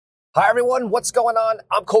Hi, everyone. What's going on?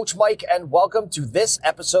 I'm Coach Mike, and welcome to this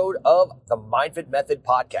episode of the MindFit Method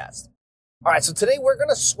podcast. All right, so today we're going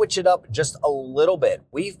to switch it up just a little bit.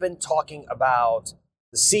 We've been talking about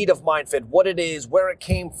the seed of MindFit, what it is, where it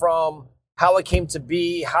came from, how it came to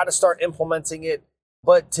be, how to start implementing it.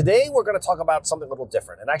 But today we're going to talk about something a little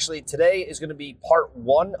different. And actually, today is going to be part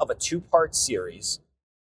one of a two-part series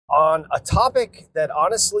on a topic that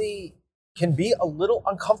honestly can be a little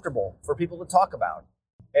uncomfortable for people to talk about.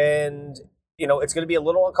 And, it's going to be a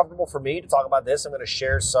little uncomfortable for me to talk about this. I'm going to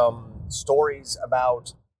share some stories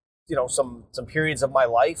about, some periods of my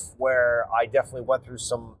life where I definitely went through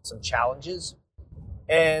some challenges.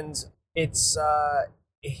 And it's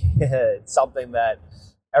it's something that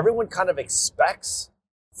everyone kind of expects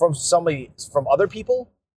from other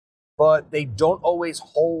people, but they don't always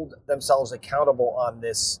hold themselves accountable on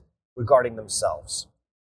this regarding themselves.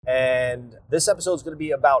 And this episode is going to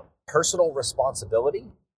be about personal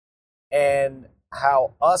responsibility and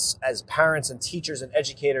how us as parents and teachers and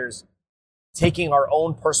educators taking our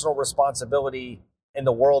own personal responsibility in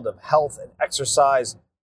the world of health and exercise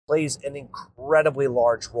plays an incredibly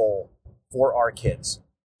large role for our kids.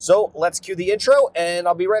 So let's cue the intro and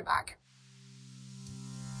I'll be right back.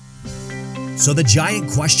 So the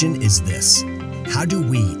giant question is this: how do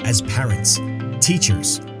we as parents,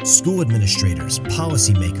 teachers, school administrators,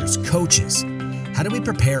 policymakers, coaches, how do we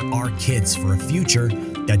prepare our kids for a future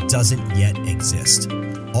that doesn't yet exist,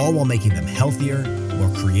 all while making them healthier,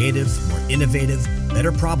 more creative, more innovative,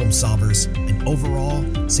 better problem solvers, and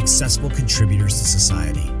overall successful contributors to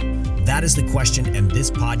society? That is the question, and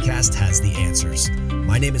this podcast has the answers.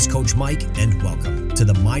 My name is Coach Mike, and welcome to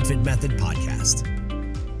the MindFit Method podcast.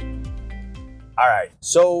 All right,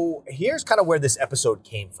 so here's kind of where this episode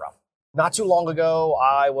came from. Not too long ago,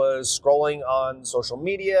 I was scrolling on social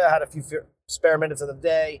media, had a few spare minutes of the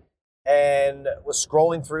day, and was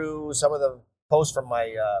scrolling through some of the posts from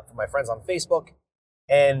my friends on Facebook.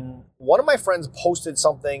 And one of my friends posted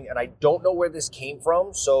something, and I don't know where this came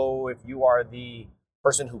from. So if you are the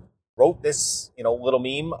person who wrote this, little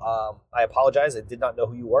meme, I apologize. I did not know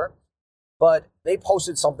who you were. But they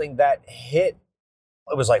posted something that hit.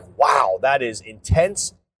 It was like, wow, that is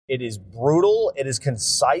intense. It is brutal. It is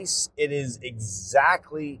concise. It is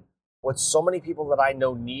exactly what so many people that I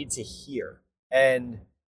know need to hear. And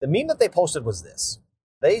the meme that they posted was this.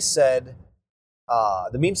 They said,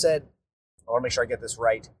 the meme said, I want to make sure I get this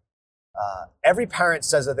right. Every parent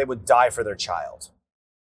says that they would die for their child.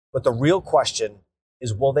 But the real question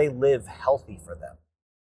is, will they live healthy for them?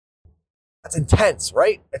 That's intense,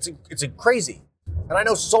 right? It's crazy. And I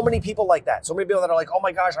know so many people like that. So many people that are like, oh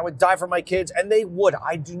my gosh, I would die for my kids. And they would.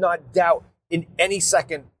 I do not doubt in any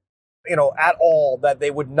second, at all that they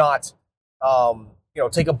would not,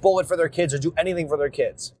 take a bullet for their kids or do anything for their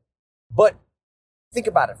kids. But think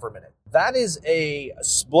about it for a minute. That is a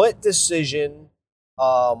split decision,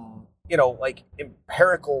 like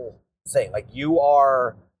empirical thing. Like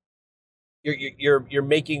you're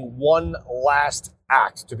making one last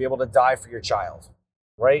act to be able to die for your child,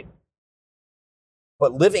 right?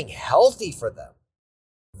 But living healthy for them,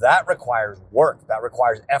 that requires work, that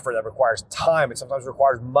requires effort, that requires time, and sometimes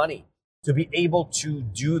requires money to be able to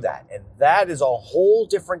do that. And that is a whole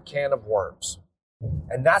different can of worms.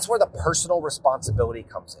 And that's where the personal responsibility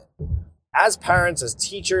comes in. As parents, as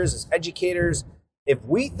teachers, as educators, if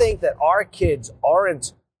we think that our kids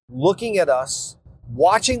aren't looking at us,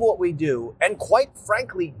 watching what we do, and quite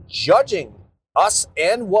frankly, judging us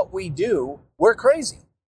and what we do, we're crazy.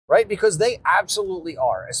 Right? Because they absolutely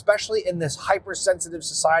are, especially in this hypersensitive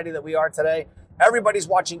society that we are today. Everybody's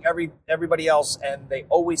watching everybody else, and they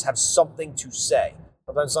always have something to say.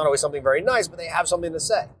 Sometimes it's not always something very nice, but they have something to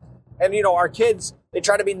say. And, our kids, they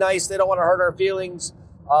try to be nice. They don't want to hurt our feelings,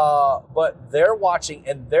 but they're watching,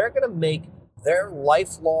 and they're going to make their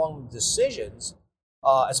lifelong decisions,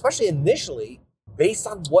 especially initially, based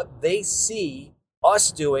on what they see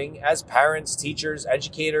us doing as parents, teachers,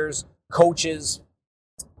 educators, coaches.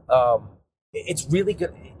 It's really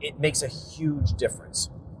good. It makes a huge difference.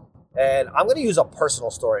 And I'm going to use a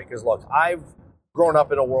personal story because, look, I've grown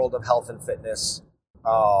up in a world of health and fitness.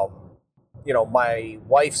 My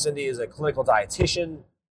wife, Cindy, is a clinical dietitian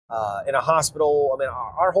in a hospital. I mean,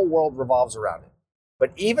 our whole world revolves around it.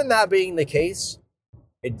 But even that being the case,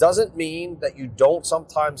 it doesn't mean that you don't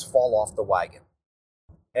sometimes fall off the wagon.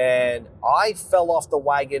 And I fell off the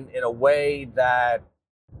wagon in a way that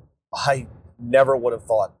I never would have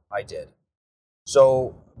thought I did.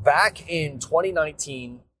 So back in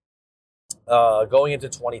 2019, going into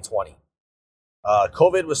 2020,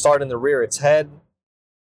 COVID was starting to rear its head.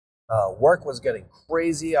 Work was getting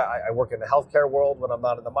crazy. I work in the healthcare world when I'm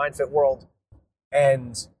not in the MindFit world.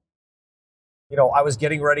 And I was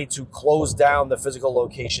getting ready to close down the physical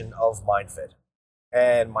location of MindFit.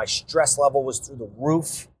 And my stress level was through the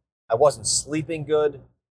roof. I wasn't sleeping good.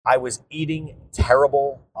 I was eating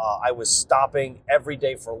terrible. I was stopping every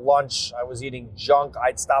day for lunch. I was eating junk.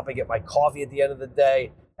 I'd stop and get my coffee at the end of the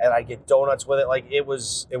day, and I'd get donuts with it. Like, it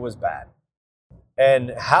was bad.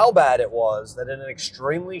 And how bad it was that in an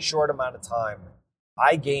extremely short amount of time,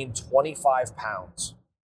 I gained 25 pounds.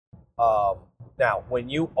 Now, when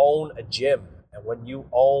you own a gym and when you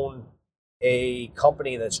own a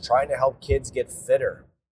company that's trying to help kids get fitter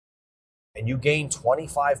and you gain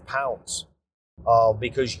 25 pounds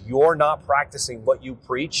because you're not practicing what you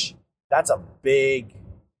preach, that's a big,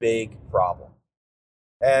 big problem.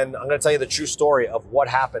 And I'm going to tell you the true story of what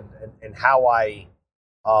happened and how I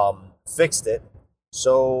fixed it.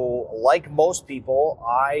 So like most people,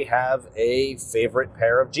 I have a favorite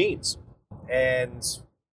pair of jeans. And,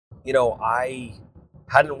 I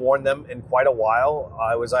hadn't worn them in quite a while.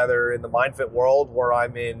 I was either in the MindFit world where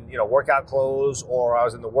I'm in, workout clothes, or I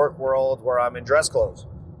was in the work world where I'm in dress clothes.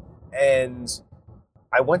 And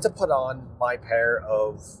I went to put on my pair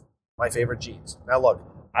of my favorite jeans. Now look,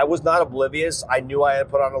 I was not oblivious. I knew I had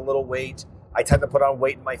put on a little weight. I tend to put on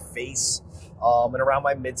weight in my face and around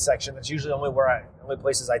my midsection. That's usually only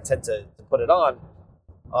places I tend to put it on.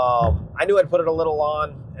 I knew I'd put it a little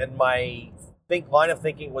on, and my line of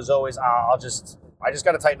thinking was always, I just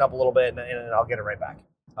got to tighten up a little bit, and I'll get it right back.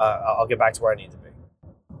 I'll get back to where I need to be.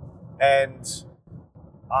 And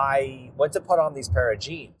I went to put on these pair of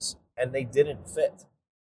jeans, and they didn't fit.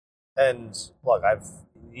 And look,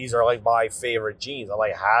 these are like my favorite jeans. I'm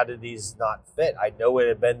like, how did these not fit? I know it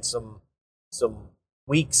had been some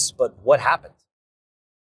weeks, but what happened?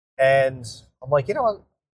 And I'm like, I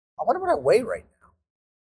wonder what I weigh right now.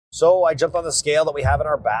 So I jumped on the scale that we have in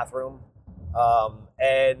our bathroom,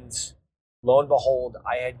 and lo and behold,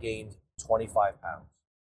 I had gained 25 pounds,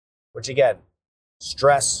 which again,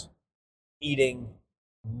 stress, eating,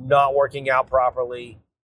 not working out properly,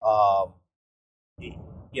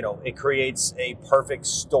 it creates a perfect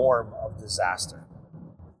storm of disaster.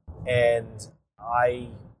 And I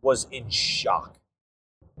was in shock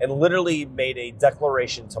and literally made a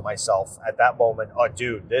declaration to myself at that moment, oh,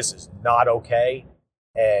 dude, this is not okay.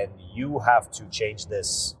 And you have to change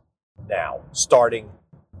this now, starting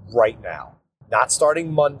right now. Not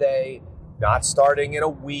starting Monday, not starting in a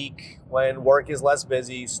week when work is less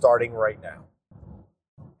busy, starting right now.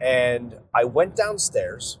 And I went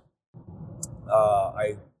downstairs.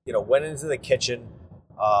 I went into the kitchen.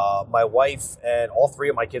 My wife and all three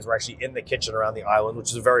of my kids were actually in the kitchen around the island, which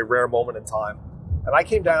is a very rare moment in time. And I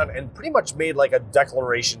came down and pretty much made like a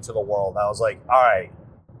declaration to the world. I was like, all right,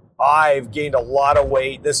 I've gained a lot of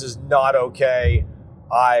weight. This is not okay.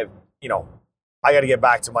 I got to get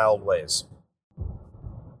back to my old ways.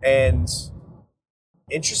 And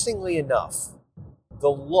interestingly enough, the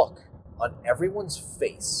look on everyone's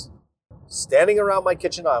face, standing around my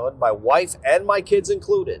kitchen island, my wife and my kids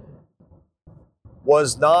included,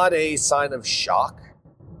 was not a sign of shock.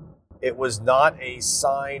 It was not a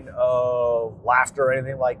sign of laughter or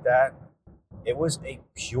anything like that. It was a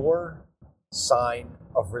pure sign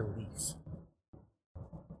of relief.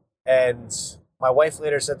 And my wife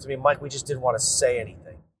later said to me, Mike, we just didn't want to say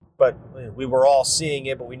anything. But we were all seeing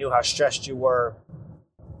it, but we knew how stressed you were.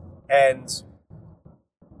 And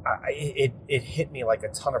it hit me like a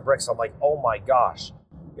ton of bricks. I'm like, oh my gosh,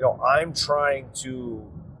 I'm trying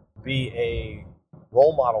to be a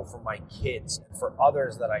role model for my kids and for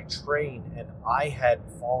others that I train, and I had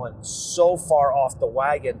fallen so far off the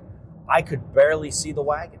wagon, I could barely see the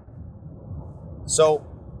wagon. So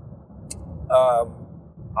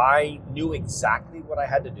I knew exactly what I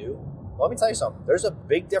had to do. Let me tell you something. There's a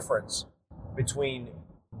big difference between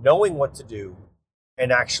knowing what to do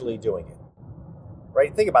and actually doing it.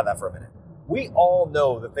 Right? Think about that for a minute. We all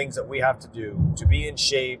know the things that we have to do to be in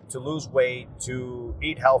shape, to lose weight, to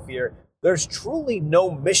eat healthier. There's truly no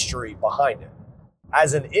mystery behind it.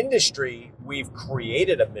 As an industry, we've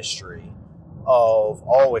created a mystery of,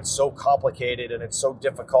 oh, it's so complicated and it's so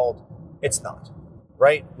difficult. It's not,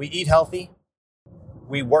 right? We eat healthy,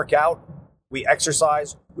 we work out, we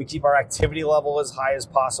exercise, we keep our activity level as high as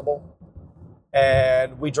possible,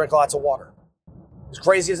 and we drink lots of water. As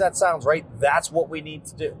crazy as that sounds, right? That's what we need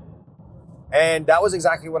to do. And that was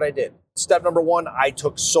exactly what I did. Step number one, I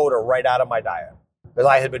took soda right out of my diet because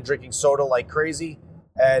I had been drinking soda like crazy.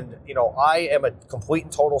 And, I am a complete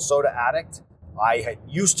and total soda addict. I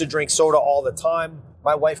used to drink soda all the time.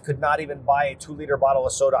 My wife could not even buy a 2-liter bottle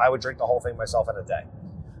of soda. I would drink the whole thing myself in a day.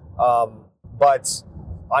 But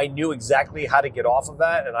I knew exactly how to get off of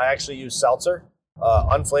that. And I actually used seltzer,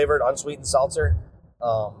 unflavored, unsweetened seltzer.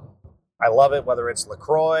 I love it, whether it's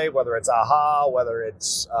LaCroix, whether it's AHA, whether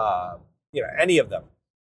it's, any of them.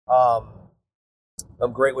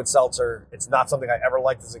 I'm great with seltzer. It's not something I ever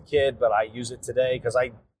liked as a kid, but I use it today because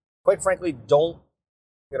I, quite frankly, don't,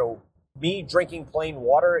 me drinking plain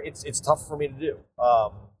water, it's tough for me to do.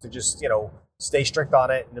 To just, stay strict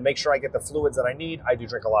on it and to make sure I get the fluids that I need, I do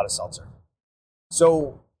drink a lot of seltzer.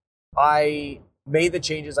 So I made the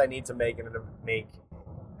changes I need to make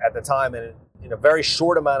at the time, and in a very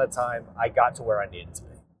short amount of time, I got to where I needed to be.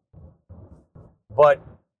 But,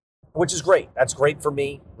 which is great. That's great for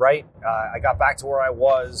me, right? I got back to where I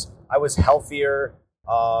was. I was healthier.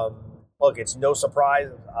 Look, it's no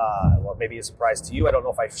surprise. Well, maybe a surprise to you. I don't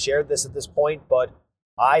know if I've shared this at this point, but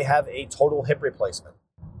I have a total hip replacement.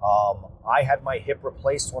 I had my hip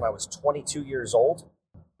replaced when I was 22 years old.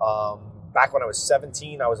 Back when I was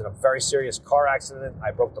 17, I was in a very serious car accident.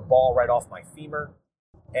 I broke the ball right off my femur.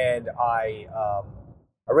 And I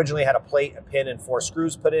originally had a plate, a pin, and 4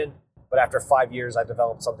 screws put in. But after 5 years, I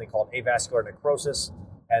developed something called avascular necrosis,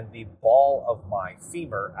 and the ball of my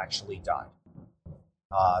femur actually died.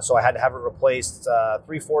 So I had to have it replaced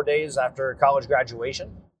 3-4 days after college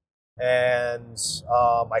graduation. And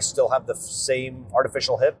I still have the same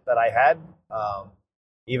artificial hip that I had,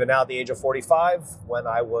 even now at the age of 45, when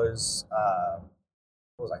I was,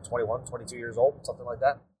 21, 22 years old, something like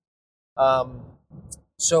that.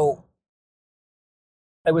 So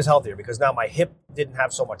it was healthier because now my hip didn't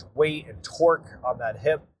have so much weight and torque on that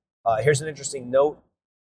hip. Here's an interesting note,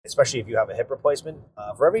 especially if you have a hip replacement.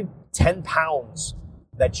 For every 10 pounds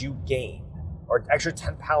that you gain, or extra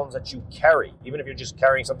 10 pounds that you carry, even if you're just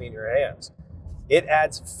carrying something in your hands, it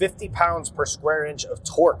adds 50 pounds per square inch of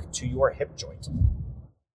torque to your hip joint.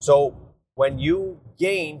 So when you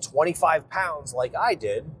gain 25 pounds like I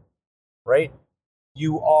did, right,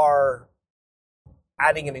 you are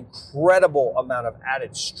adding an incredible amount of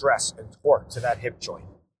added stress and torque to that hip joint.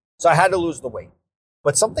 So I had to lose the weight.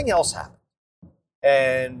 But something else happened.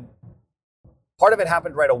 And part of it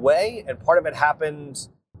happened right away, and part of it happened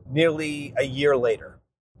nearly a year later.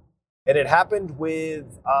 And it happened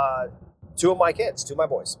with 2 of my kids, 2 of my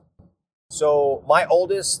boys. So my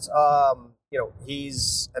oldest,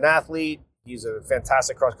 he's an athlete. He's a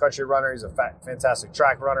fantastic cross-country runner. He's a fantastic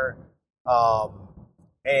track runner.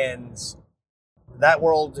 And that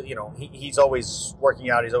world, he's always working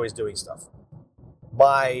out. He's always doing stuff.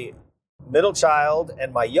 My middle child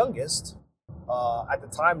and my youngest, at the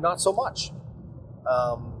time, not so much.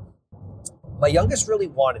 My youngest really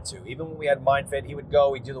wanted to. Even when we had MindFit, he would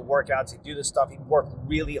go, he'd do the workouts, he'd do the stuff, he'd work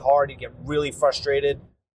really hard, he'd get really frustrated.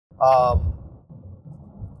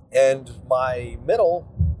 And my middle,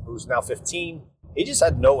 who's now 15, he just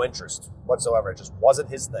had no interest whatsoever. It just wasn't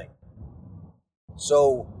his thing.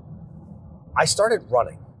 So I started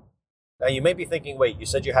running. Now you may be thinking, wait, you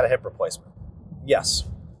said you had a hip replacement. Yes.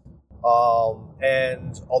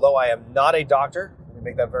 And although I am not a doctor, let me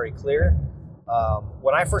make that very clear.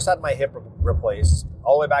 When I first had my hip replaced,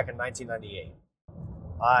 all the way back in 1998,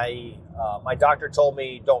 my doctor told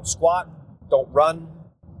me, don't squat, don't run,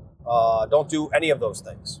 don't do any of those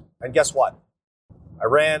things. And guess what? I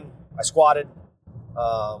ran, I squatted,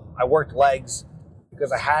 I worked legs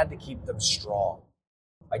because I had to keep them strong.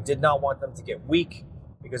 I did not want them to get weak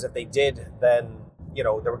because if they did, then,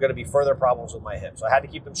 there were going to be further problems with my hips. So I had to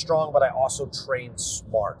keep them strong, but I also trained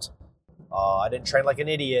smart. I didn't train like an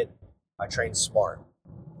idiot. I trained smart.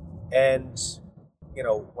 And,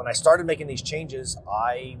 when I started making these changes,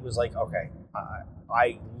 I was like, okay,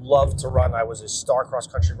 I love to run. I was a star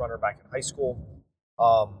cross-country runner back in high school.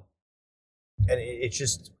 And it's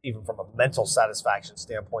just, even from a mental satisfaction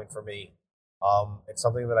standpoint for me, it's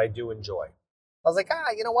something that I do enjoy. I was like,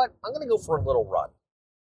 you know what? I'm going to go for a little run.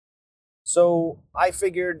 So I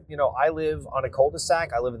figured, I live on a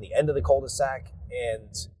cul-de-sac. I live in the end of the cul-de-sac.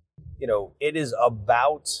 And, it is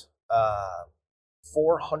about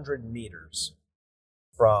 400 meters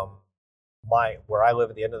from where I live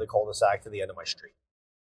at the end of the cul-de-sac to the end of my street.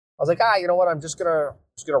 I was like, you know what? I'm just gonna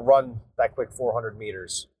run that quick 400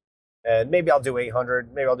 meters, and maybe I'll do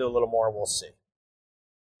 800. Maybe I'll do a little more. We'll see.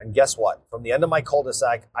 And guess what? From the end of my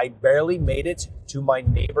cul-de-sac, I barely made it to my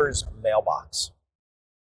neighbor's mailbox.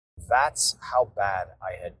 That's how bad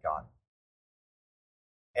I had gotten.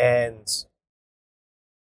 And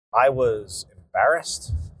I was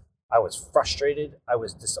embarrassed. I was frustrated. I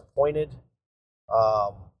was disappointed.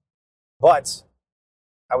 But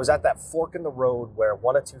I was at that fork in the road where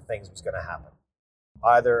one of 2 things was going to happen.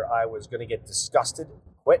 Either I was going to get disgusted and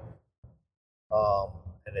quit,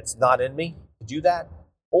 and it's not in me to do that,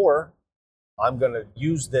 or I'm going to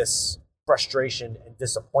use this frustration and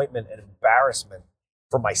disappointment and embarrassment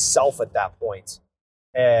for myself at that point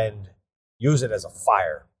and use it as a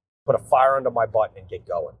fire, put a fire under my butt and get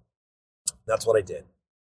going. That's what I did.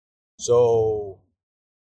 So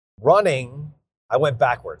running, I went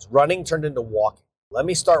backwards. Running turned into walking. Let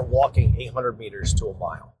me start walking 800 meters to a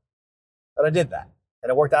mile. And I did that, and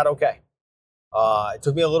it worked out okay. It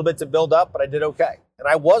took me a little bit to build up, but I did okay. And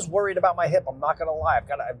I was worried about my hip. I'm not going to lie. I've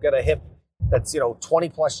got a hip that's 20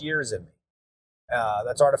 plus years in me.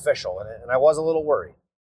 That's artificial, and I was a little worried.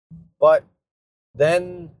 But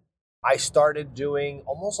then I started doing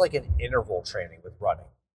almost like an interval training with running.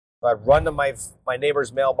 So I'd run to my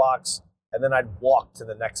neighbor's mailbox, and then I'd walk to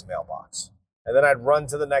the next mailbox. And then I'd run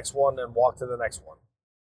to the next one and walk to the next one.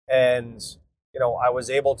 And, I was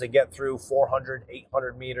able to get through 400,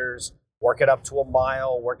 800 meters, work it up to a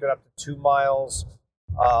mile, work it up to 2 miles.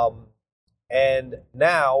 And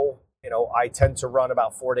now, I tend to run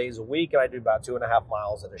about 4 days a week, and I do about 2.5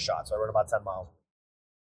 miles at a shot. So I run about 10 miles.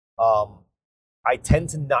 I tend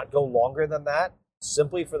to not go longer than that,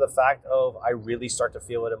 simply for the fact of I really start to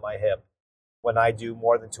feel it in my hip when I do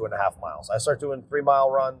more than 2.5 miles. I start doing 3-mile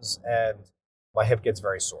runs, and my hip gets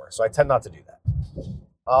very sore. So I tend not to do that.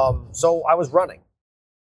 So I was running.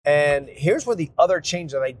 And here's where the other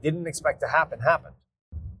change that I didn't expect to happen happened.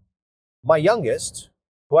 My youngest,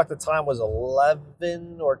 who at the time was 11,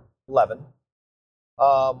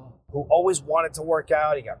 who always wanted to work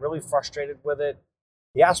out, he got really frustrated with it.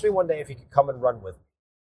 He asked me one day if he could come and run with me.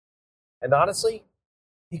 And honestly,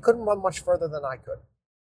 he couldn't run much further than I could.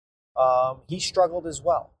 He struggled as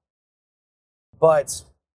well. But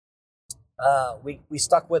we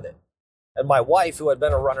stuck with it. And my wife, who had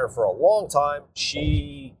been a runner for a long time,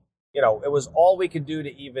 she, it was all we could do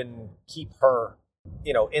to even keep her,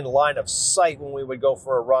 in line of sight when we would go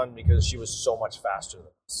for a run because she was so much faster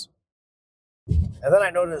than us. And then I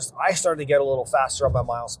noticed I started to get a little faster on my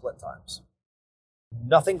mile split times.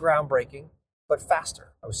 Nothing groundbreaking, but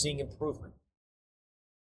faster. I was seeing improvement.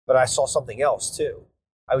 But I saw something else too.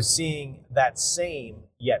 I was seeing that same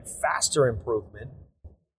yet faster improvement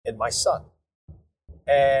in my son.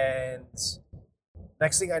 And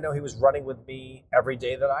next thing I know, he was running with me every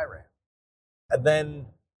day that I ran. And then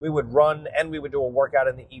we would run and we would do a workout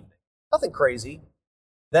in the evening. Nothing crazy.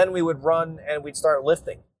 Then we would run and we'd start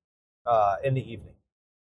lifting in the evening.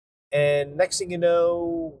 And next thing you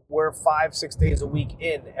know, we're 5-6 days a week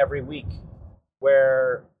in every week,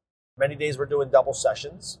 where many days we're doing double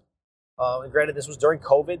sessions. And granted, this was during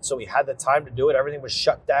COVID, so we had the time to do it. Everything was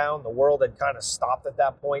shut down. The world had kind of stopped at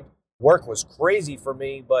that point. Work was crazy for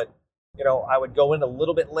me, but I would go in a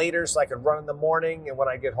little bit later so I could run in the morning, and when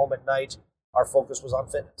I get home at night, our focus was on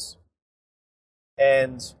fitness.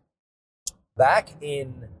 And back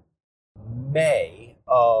in May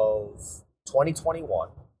of 2021,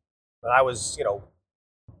 when I was,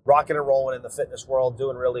 rocking and rolling in the fitness world,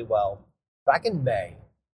 doing really well, back in May,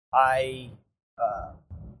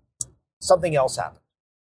 something else happened.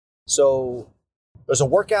 So there's a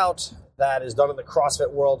workout that is done in the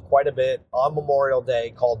CrossFit world quite a bit on Memorial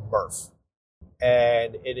Day called Murph.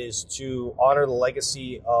 And it is to honor the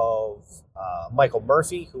legacy of Michael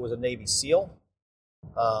Murphy, who was a Navy SEAL.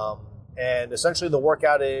 And essentially the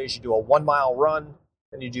workout is you do a 1 mile run,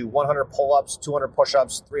 then you do 100 pull-ups, 200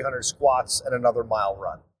 push-ups, 300 squats, and another mile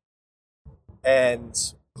run. And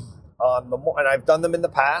I've done them in the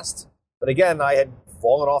past, but again, I had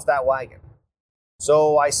fallen off that wagon.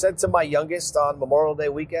 So I said to my youngest on Memorial Day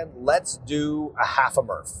weekend, let's do a half a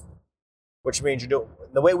Murph, which means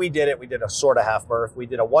the way we did it, we did a sort of half Murph. We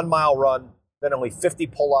did a 1 mile run, then only 50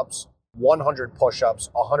 pull-ups, 100 push-ups,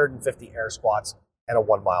 150 air squats, and a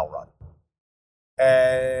 1 mile run.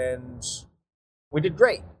 And we did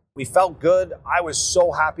great. We felt good. I was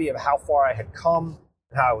so happy of how far I had come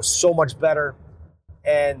and how I was so much better.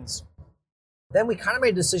 And then we kind of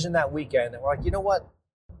made a decision that weekend, and we're like, you know what?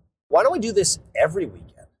 Why don't we do this every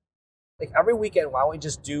weekend? Like every weekend, why don't we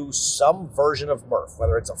just do some version of Murph,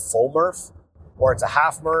 whether it's a full Murph or it's a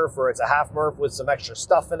half Murph or it's a half Murph with some extra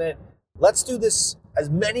stuff in it. Let's do this as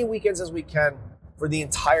many weekends as we can for the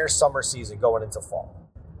entire summer season going into fall.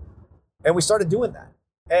 And we started doing that.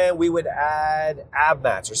 And we would add ab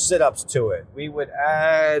mats or sit-ups to it. We would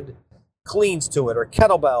add cleans to it or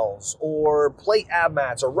kettlebells or plate ab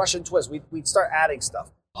mats or Russian twists. We'd start adding stuff.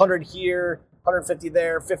 100 here, 150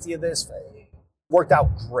 there, 50 of this. Worked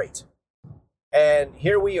out great. And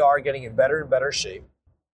here we are getting in better and better shape.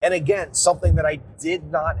 And again, something that I did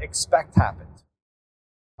not expect happened.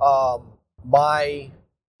 My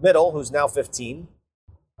middle, who's now 15,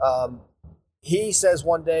 he says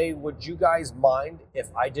one day, would you guys mind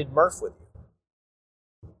if I did Murph with you?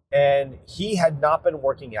 And he had not been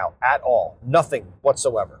working out at all, nothing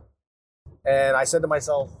whatsoever. And I said to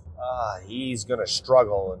myself, he's going to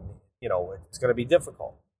struggle. And it's going to be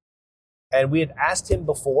difficult. And we had asked him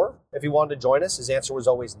before if he wanted to join us. His answer was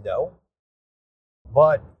always no.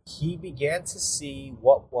 But he began to see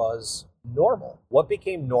what was normal, what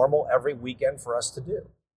became normal every weekend for us to do.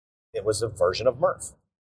 It was a version of Murph.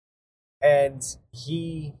 And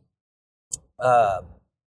he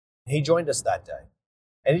joined us that day.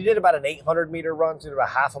 And he did about an 800-meter run, so he did about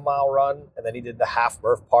a half a mile run, and then he did the half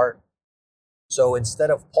Murph part. So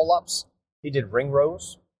instead of pull-ups, he did ring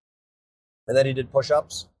rows, and then he did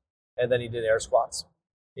push-ups, and then he did air squats.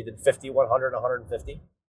 He did 50, 100, 150,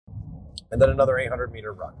 and then another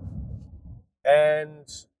 800-meter run. And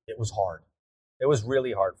it was hard. It was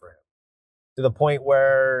really hard for him, to the point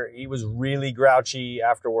where he was really grouchy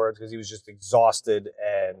afterwards because he was just exhausted,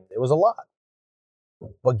 and it was a lot.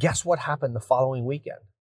 But guess what happened the following weekend?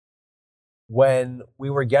 When we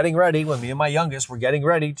were getting ready, when me and my youngest were getting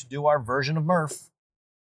ready to do our version of Murph,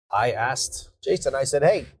 I asked Jason, I said,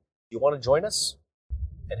 hey, do you want to join us?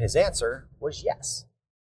 And his answer was yes.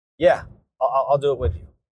 Yeah, I'll do it with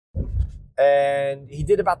you. And he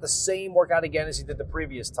did about the same workout again as he did the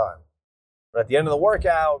previous time. But at the end of the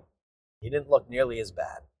workout, he didn't look nearly as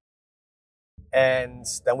bad. And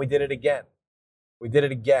then we did it again.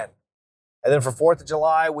 And then for 4th of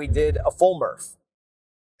July, we did a full Murph.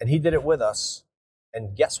 And he did it with us.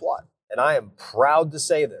 And guess what? And I am proud to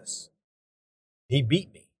say this. He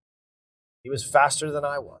beat me. He was faster than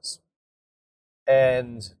I was.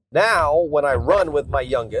 And now when I run with my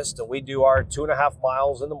youngest and we do our 2.5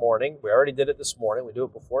 miles in the morning, we already did it this morning. We do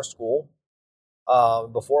it before school,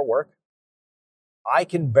 before work. I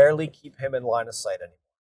can barely keep him in line of sight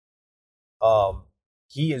anymore.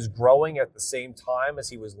 He is growing at the same time as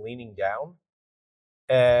he was leaning down.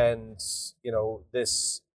 And,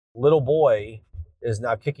 this little boy is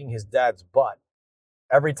now kicking his dad's butt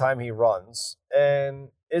every time he runs. And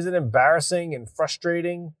is it embarrassing and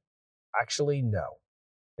frustrating? Actually, no.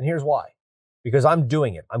 And here's why. Because I'm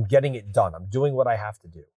doing it. I'm getting it done. I'm doing what I have to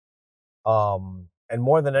do. And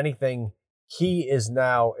more than anything, he is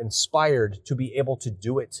now inspired to be able to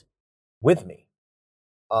do it with me.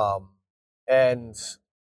 And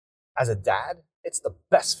as a dad, it's the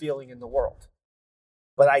best feeling in the world.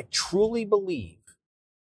 But I truly believe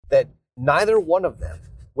that neither one of them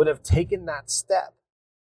would have taken that step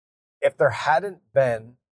if there hadn't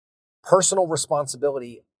been personal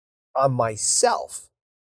responsibility on myself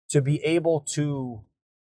to be able to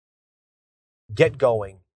get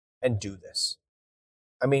going and do this.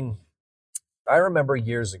 I mean, I remember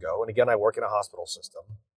years ago, and again, I work in a hospital system,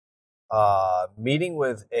 meeting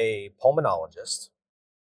with a pulmonologist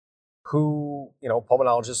who,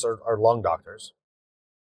 pulmonologists are lung doctors,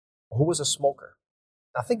 who was a smoker.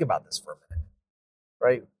 Now think about this for a minute,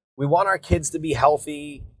 right? We want our kids to be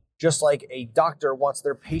healthy, just like a doctor wants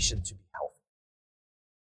their patient to be healthy.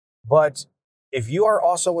 But if you are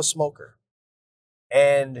also a smoker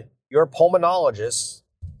and your pulmonologist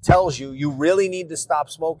tells you you really need to stop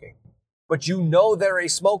smoking, but they're a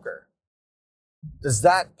smoker, does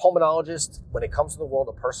that pulmonologist, when it comes to the world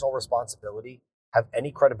of personal responsibility, have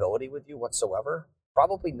any credibility with you whatsoever?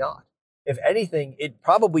 Probably not. If anything, it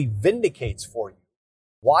probably vindicates for you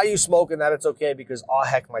why you smoke and that it's okay because, oh,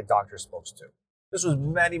 heck, my doctor smokes too. This was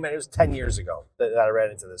it was 10 years ago that I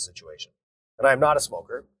ran into this situation. And I'm not a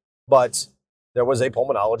smoker, but there was a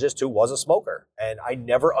pulmonologist who was a smoker. And I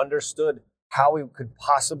never understood how he could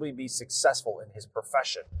possibly be successful in his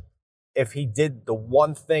profession if he did the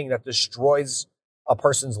one thing that destroys a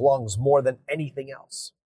person's lungs more than anything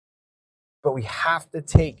else. But we have to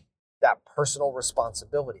take that personal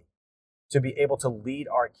responsibility to be able to lead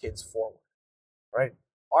our kids forward, right?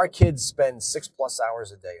 Our kids spend 6+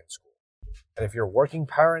 hours a day in school. And if you're a working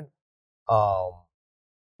parent, the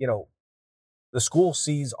school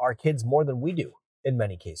sees our kids more than we do in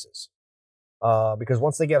many cases. Because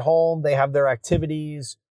once they get home, they have their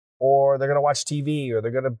activities, or they're going to watch TV, or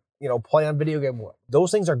they're going to, play on video game.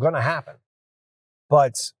 Those things are going to happen.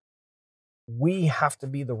 But we have to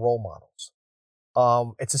be the role models.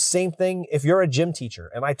 It's the same thing if you're a gym teacher.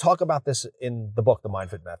 And I talk about this in the book, The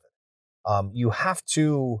Mind Fit Method. You have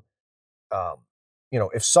to,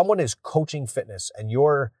 if someone is coaching fitness and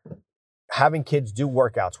you're having kids do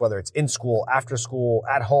workouts, whether it's in school, after school,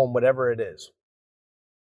 at home, whatever it is,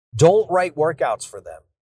 don't write workouts for them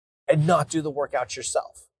and not do the workouts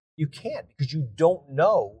yourself. You can't, because you don't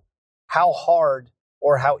know how hard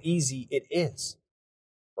or how easy it is,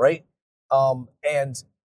 right? And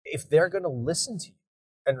if they're going to listen to you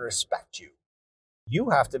and respect you,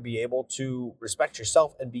 you have to be able to respect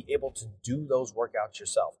yourself and be able to do those workouts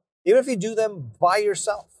yourself. Even if you do them by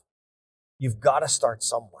yourself, you've got to start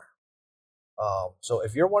somewhere. So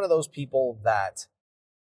if you're one of those people that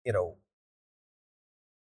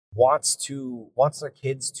wants their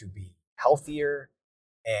kids to be healthier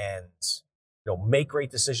and make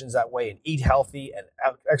great decisions that way and eat healthy and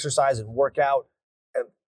exercise and work out. And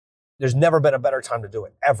there's never been a better time to do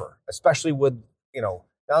it ever, especially with now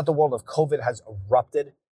that the world of COVID has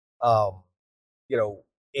erupted.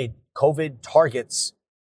 COVID targets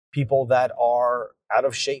people that are out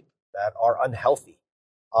of shape, that are unhealthy.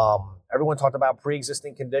 Everyone talked about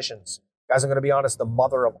pre-existing conditions. Guys, I'm going to be honest, the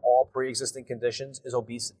mother of all pre-existing conditions is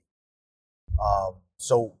obesity.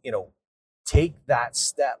 So take that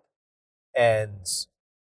step and,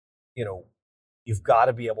 you've got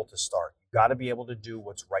to be able to start. You've got to be able to do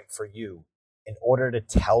what's right for you in order to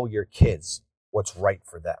tell your kids what's right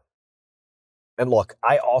for them. And look,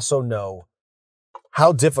 I also know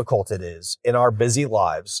how difficult it is in our busy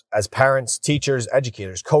lives as parents, teachers,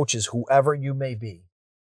 educators, coaches, whoever you may be.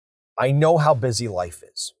 I know how busy life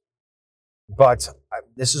is, but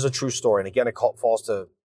this is a true story. And again, it falls to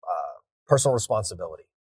personal responsibility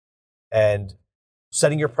and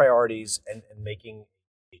setting your priorities and making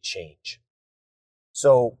a change.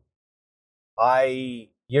 So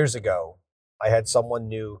years ago, I had someone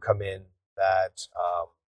new come in that,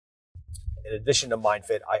 in addition to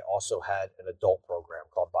MindFit, I also had an adult program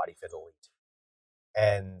called Body Fit Elite.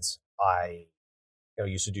 And I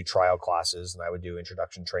used to do trial classes, and I would do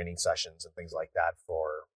introduction training sessions and things like that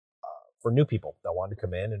for new people that wanted to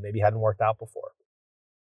come in and maybe hadn't worked out before.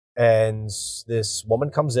 And this woman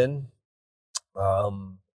comes in,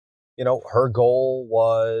 her goal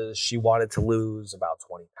was she wanted to lose about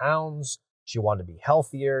 20 pounds. She wanted to be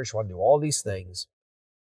healthier. She wanted to do all these things.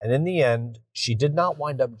 And in the end, she did not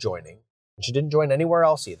wind up joining. And she didn't join anywhere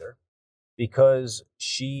else either, because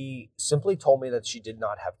she simply told me that she did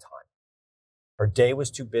not have time. Her day was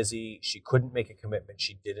too busy. She couldn't make a commitment.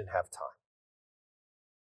 She didn't have time.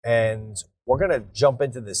 And we're going to jump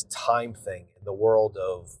into this time thing in the world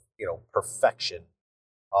of, perfection,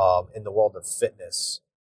 in the world of fitness,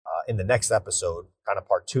 in the next episode, kind of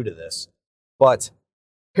part 2 to this. But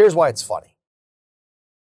here's why it's funny.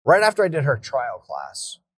 Right after I did her trial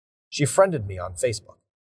class, she friended me on Facebook.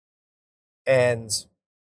 And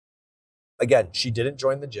again, she didn't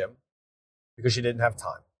join the gym because she didn't have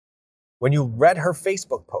time. When you read her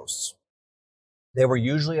Facebook posts, they were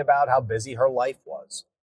usually about how busy her life was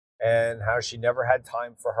and how she never had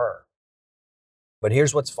time for her. But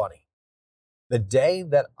here's what's funny. The day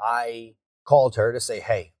that I called her to say,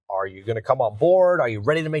 hey, are you going to come on board? Are you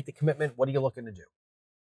ready to make the commitment? What are you looking to do?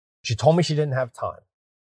 She told me she didn't have time.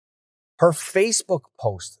 Her Facebook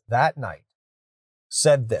post that night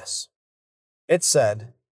said this. It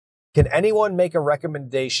said, can anyone make a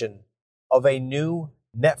recommendation of a new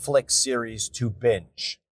Netflix series to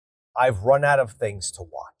binge? I've run out of things to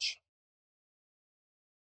watch.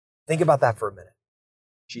 Think about that for a minute.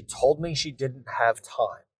 She told me she didn't have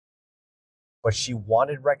time, but she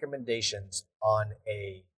wanted recommendations on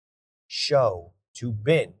a show to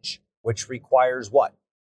binge, which requires what?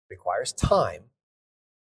 Requires time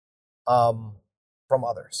from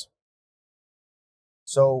others.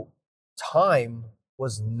 So time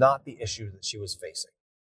was not the issue that she was facing.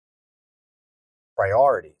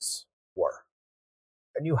 Priorities were.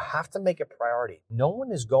 And you have to make a priority. No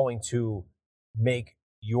one is going to make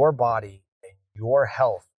your body and your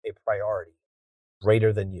health a priority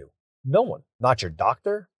greater than you. No one. Not your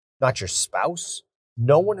doctor, not your spouse.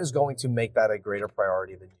 No one is going to make that a greater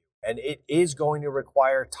priority than you. And it is going to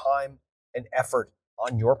require time and effort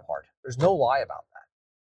on your part. There's no lie about that.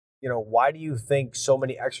 Why do you think so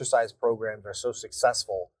many exercise programs are so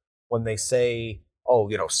successful when they say,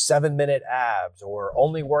 7-minute abs or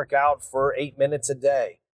only work out for 8 minutes a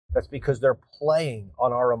day? That's because they're playing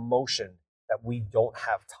on our emotion that we don't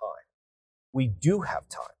have time. We do have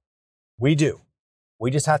time. We do.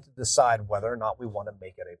 We just have to decide whether or not we want to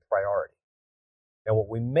make it a priority. And what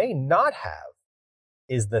we may not have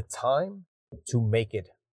is the time to make it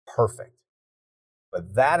perfect.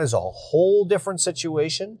 But that is a whole different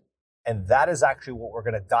situation. And that is actually what we're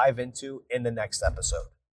going to dive into in the next episode.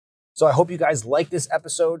 So I hope you guys like this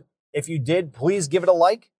episode. If you did, please give it a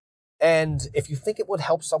like. And if you think it would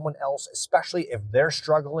help someone else, especially if they're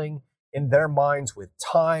struggling in their minds with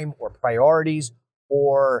time or priorities,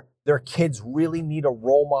 or their kids really need a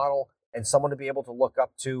role model and someone to be able to look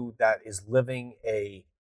up to that is living a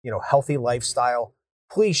healthy lifestyle,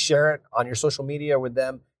 please share it on your social media with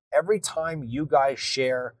them. Every time you guys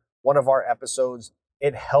share one of our episodes,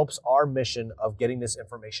 it helps our mission of getting this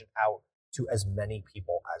information out to as many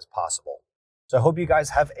people as possible. So I hope you guys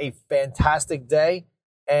have a fantastic day.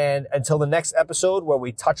 And until the next episode where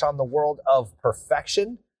we touch on the world of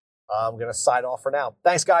perfection, I'm going to sign off for now.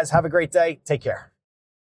 Thanks, guys. Have a great day. Take care.